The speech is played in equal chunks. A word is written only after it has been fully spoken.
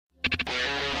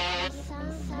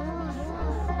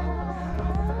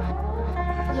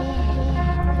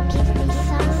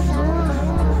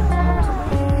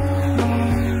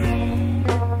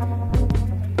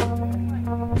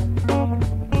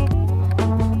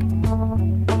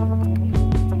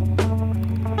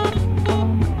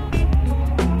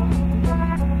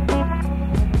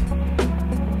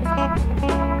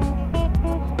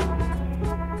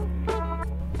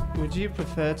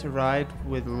prefer to ride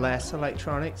with less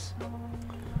electronics?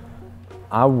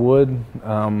 I would,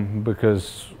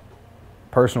 because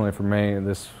personally for me,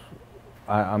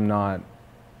 I'm not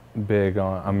big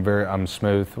on, I'm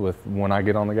smooth with when I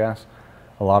get on the gas.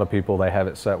 A lot of people, they have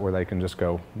it set where they can just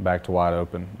go back to wide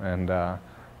open, and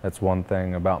that's one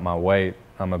thing about my weight.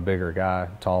 I'm a bigger guy,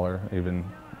 taller, even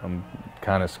I'm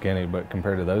kind of skinny, but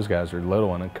compared to those guys, they're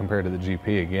little, and compared to the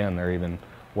GP, again, they're even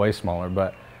way smaller.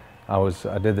 But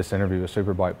I did this interview with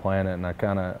Superbike Planet, and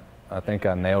I think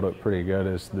I nailed it pretty good.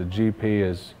 Is the GP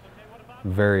is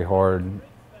very hard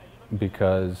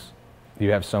because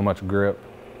you have so much grip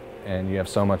and you have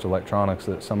so much electronics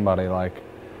that somebody like,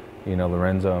 you know,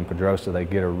 Lorenzo and Pedrosa, they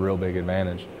get a real big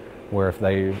advantage. Where if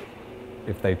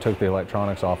they took the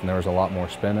electronics off and there was a lot more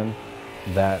spinning,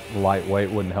 that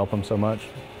lightweight wouldn't help them so much.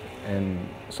 And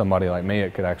somebody like me,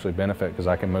 it could actually benefit because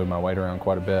I can move my weight around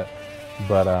quite a bit.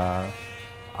 But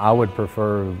I would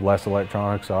prefer less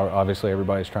electronics. Obviously,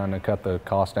 everybody's trying to cut the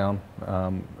cost down.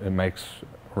 It makes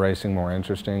racing more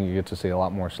interesting. You get to see a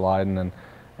lot more sliding,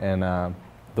 and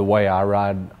the way I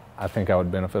ride, I think I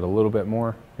would benefit a little bit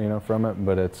more, you know, from it.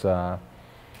 But it's, you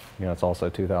know, it's also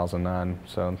 2009,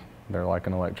 so they're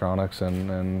liking electronics,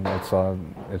 and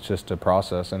it's just a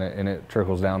process, and it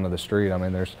trickles down to the street. I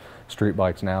mean, there's street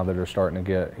bikes now that are starting to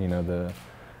get, you know,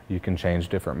 you can change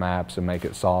different maps and make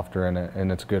it softer,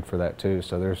 and it's good for that too.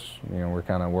 So there's, you know, we're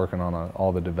kind of working on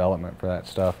all the development for that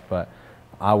stuff. But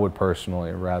I would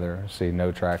personally rather see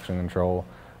no traction control.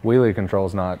 Wheelie control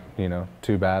is not, you know,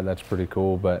 too bad. That's pretty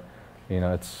cool, but you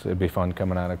know, it'd be fun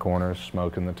coming out of corners,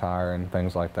 smoking the tire and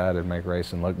things like that. It'd make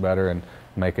racing look better and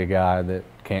make a guy that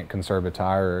can't conserve a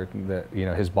tire, or that, you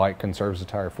know, his bike conserves the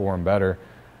tire for him better,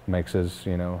 makes his,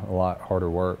 you know, a lot harder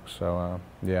work. So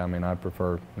yeah, I mean, I'd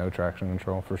prefer no traction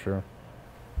control for sure.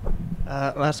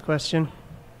 Last question.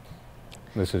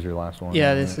 This is your last one?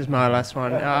 Yeah, this is my last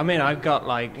one. I mean, I've got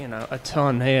like, you know, a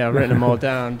ton here. I've written them all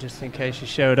down just in case you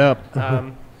showed up.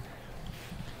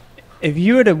 If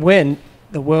you were to win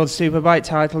the World Superbike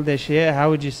title this year, how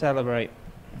would you celebrate?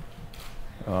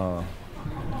 Wow.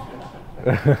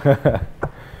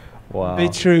 Be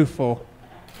truthful.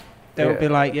 Don't be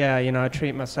like, yeah, you know, I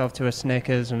treat myself to a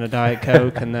Snickers and a Diet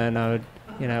Coke, and then I would,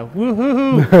 you know,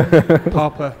 woohoo,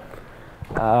 Popper.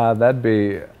 That'd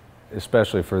be,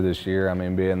 especially for this year, I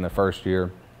mean, being the first year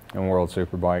in World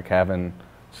Superbike, having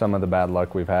some of the bad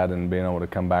luck we've had and being able to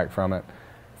come back from it.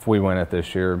 If we win it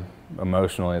this year,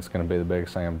 emotionally, it's going to be the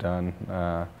biggest thing I've done.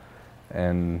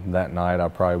 And that night, I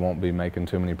probably won't be making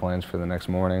too many plans for the next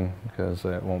morning because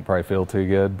it won't probably feel too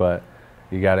good, but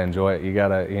you got to enjoy it. You got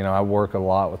to, you know, I work a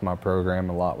lot with my program,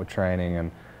 a lot with training,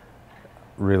 and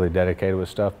really dedicated with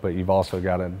stuff, but you've also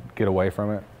got to get away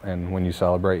from it. And when you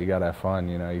celebrate, you got to have fun.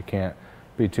 You know, you can't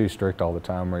be too strict all the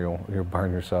time or you'll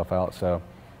burn yourself out. So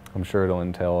I'm sure it'll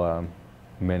entail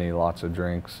lots of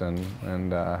drinks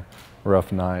and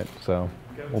rough night. So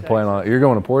we'll plan on it. You're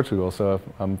going to Portugal, so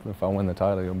if I win the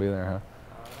title, you'll be there, huh?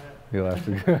 You'll have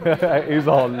to. He's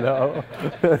all no.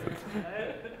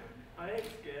 I ain't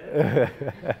scared.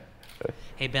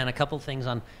 Hey Ben, a couple things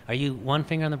on. Are you one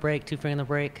finger on the brake, two finger on the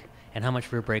brake, and how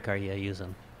much rear brake are you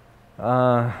using?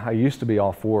 I used to be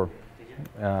all four.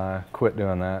 Quit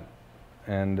doing that,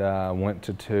 and went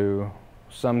to two.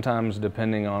 Sometimes,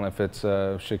 depending on if it's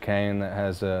a chicane that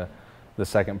has the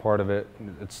second part of it,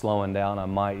 it's slowing down, I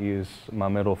might use my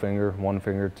middle finger, one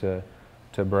finger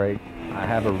to brake. I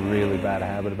have a really bad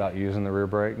habit about using the rear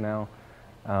brake now.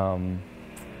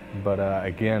 But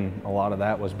again, a lot of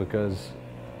that was because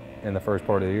in the first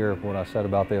part of the year, what I said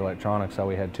about the electronics, how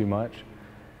we had too much.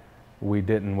 We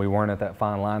weren't at that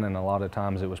fine line, and a lot of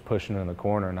times it was pushing in the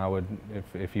corner, and I would,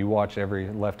 if you watch every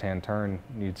left-hand turn,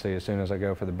 you'd see as soon as I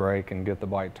go for the brake and get the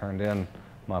bike turned in,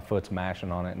 my foot's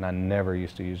mashing on it, and I never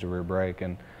used to use the rear brake.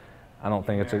 And I don't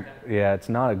think it's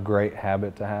not a great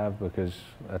habit to have because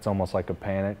that's almost like a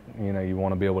panic. You know, you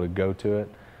want to be able to go to it,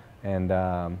 and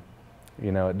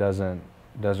you know, it doesn't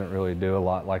really do a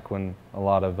lot. Like when a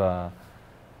lot of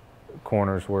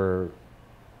corners where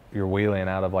you're wheeling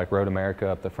out of like Road America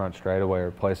up the front straightaway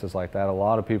or places like that, a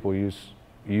lot of people used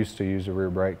to use the rear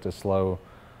brake to slow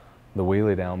the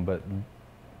wheelie down, but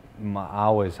I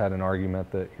always had an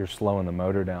argument that you're slowing the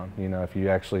motor down. You know, if you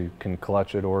actually can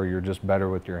clutch it or you're just better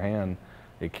with your hand,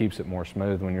 it keeps it more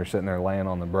smooth. When you're sitting there laying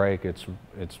on the brake, it's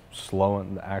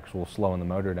slowing the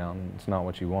motor down. It's not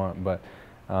what you want. But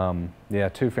yeah,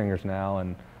 two fingers now,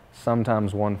 and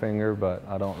sometimes one finger, but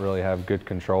I don't really have good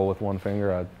control with one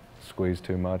finger. I squeeze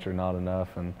too much or not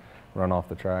enough and run off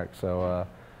the track. So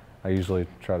I usually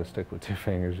try to stick with two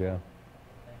fingers, yeah.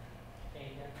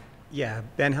 Yeah,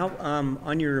 Ben, how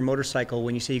on your motorcycle,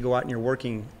 when you say you go out and you're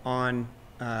working on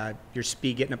your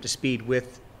speed, getting up to speed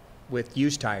with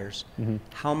used tires.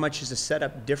 How much is the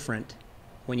setup different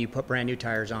when you put brand new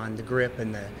tires on, the grip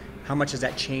and how much does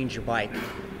that change your bike?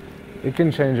 It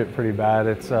can change it pretty bad.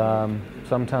 It's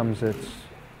sometimes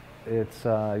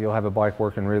you'll have a bike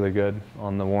working really good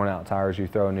on the worn out tires. You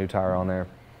throw a new tire on there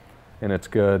and it's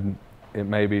good. It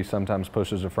maybe sometimes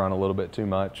pushes the front a little bit too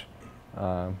much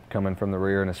coming from the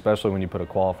rear, and especially when you put a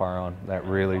qualifier on, that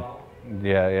really,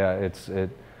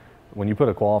 when you put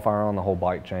a qualifier on, the whole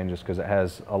bike changes because it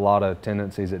has a lot of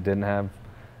tendencies it didn't have.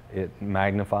 It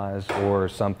magnifies, or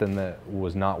something that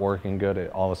was not working good,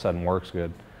 it all of a sudden works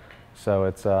good. So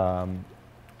it's,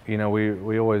 you know,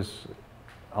 we always,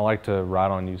 I like to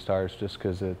ride on used tires just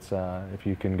because it's, if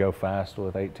you can go fast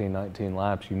with 18, 19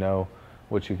 laps, you know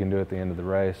what you can do at the end of the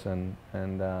race, and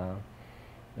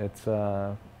it's,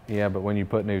 yeah, but when you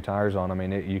put new tires on, I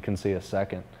mean, you can see a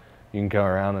second. You can go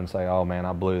around and say, oh man,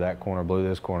 I blew that corner, blew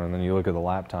this corner, and then you look at the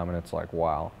lap time and it's like,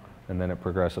 wow. And then it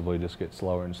progressively just gets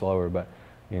slower and slower. But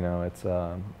you know, it's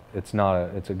a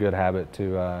good habit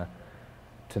to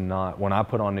not, when I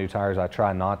put on new tires, I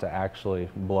try not to actually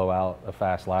blow out a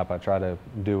fast lap. I try to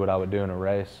do what I would do in a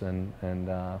race, and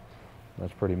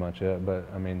that's pretty much it. But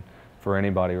I mean, for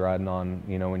anybody riding on,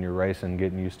 you know, when you're racing,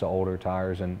 getting used to older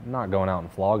tires and not going out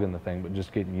and flogging the thing, but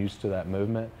just getting used to that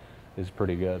movement is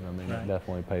pretty good. I mean, It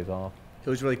definitely pays off. It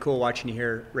was really cool watching you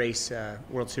here race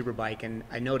World Superbike, and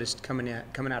I noticed coming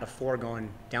out of 4, going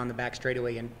down the back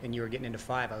straightaway, and you were getting into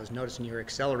 5. I was noticing you were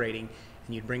accelerating,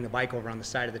 and you'd bring the bike over on the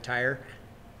side of the tire.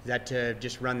 Is that to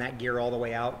just run that gear all the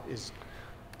way out?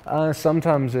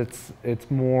 Sometimes it's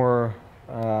more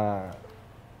to.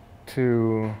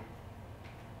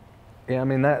 Yeah, I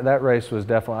mean that race was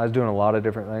definitely. I was doing a lot of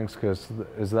different things because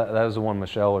that was the one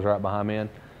Michelle was right behind me in.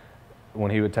 When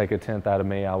he would take a 10th out of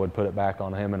me, I would put it back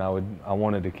on him, and I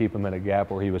wanted to keep him at a gap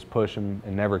where he was pushing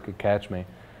and never could catch me,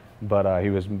 but he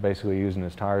was basically using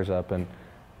his tires up, and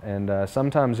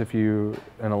sometimes if you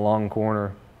in a long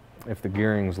corner, if the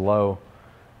gearing's low,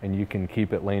 and you can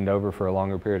keep it leaned over for a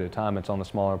longer period of time, it's on the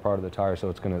smaller part of the tire, so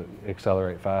it's going to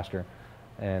accelerate faster.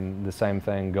 And the same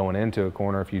thing going into a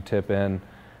corner, if you tip in,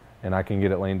 and I can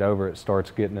get it leaned over, it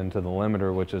starts getting into the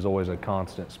limiter, which is always a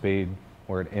constant speed,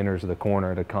 where it enters the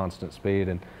corner at a constant speed.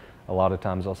 And a lot of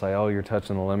times they'll say, oh, you're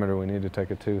touching the limiter, we need to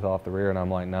take a tooth off the rear. And I'm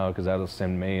like, no, because that'll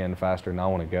send me in faster than I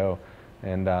want to go.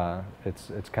 And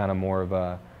it's kind of more of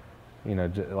a, you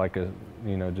know, like a,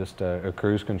 you know, just a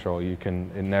cruise control.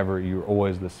 You're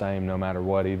always the same no matter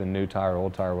what, even new tire,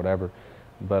 old tire, whatever.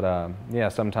 But yeah,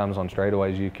 sometimes on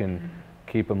straightaways you can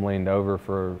keep them leaned over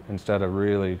for, instead of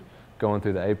really going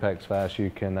through the apex fast, you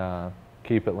can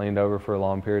keep it leaned over for a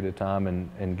long period of time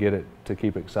and get it to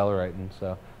keep accelerating.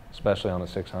 So especially on a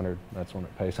 600, that's when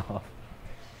it pays off.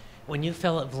 When you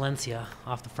fell at Valencia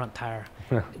off the front tire,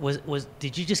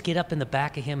 did you just get up in the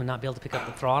back of him and not be able to pick up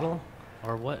the throttle,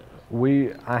 or what?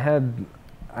 I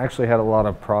actually had a lot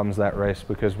of problems that race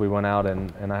because we went out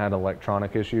and I had an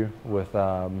electronic issue with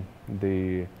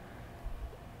it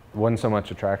wasn't so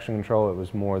much a traction control, it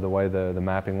was more the way the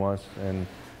mapping was. And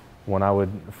when I would,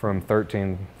 from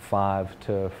 13.5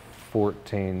 to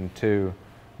 14.2,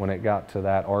 when it got to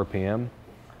that RPM,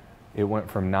 it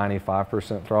went from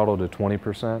 95% throttle to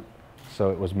 20%. So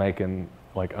it was making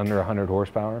like under 100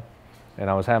 horsepower. And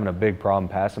I was having a big problem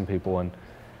passing people, and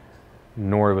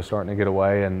Nori was starting to get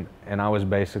away, and I was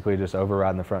basically just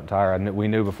overriding the front tire. We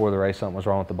knew before the race something was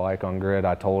wrong with the bike on grid.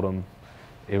 I told him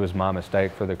it was my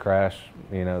mistake for the crash,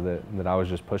 you know, that I was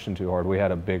just pushing too hard. We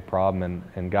had a big problem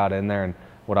and got in there, and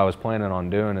what I was planning on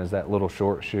doing is that little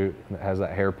short chute that has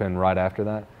that hairpin right after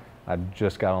that. I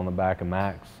just got on the back of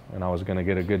Max, and I was going to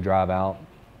get a good drive out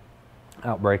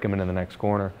brake him into the next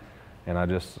corner, and I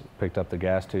just picked up the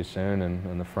gas too soon,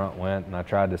 and the front went, and I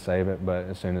tried to save it, but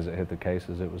as soon as it hit the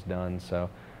cases, it was done. So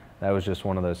that was just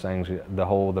one of those things.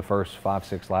 The first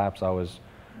 5-6 laps, I was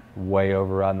way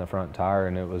overriding the front tire,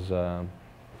 and it was,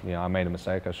 you know, I made a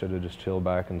mistake. I should have just chilled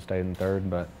back and stayed in third,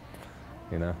 but,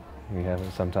 you know,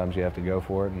 sometimes you have to go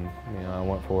for it, and, you know, I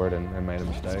went for it and made a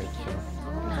mistake. So.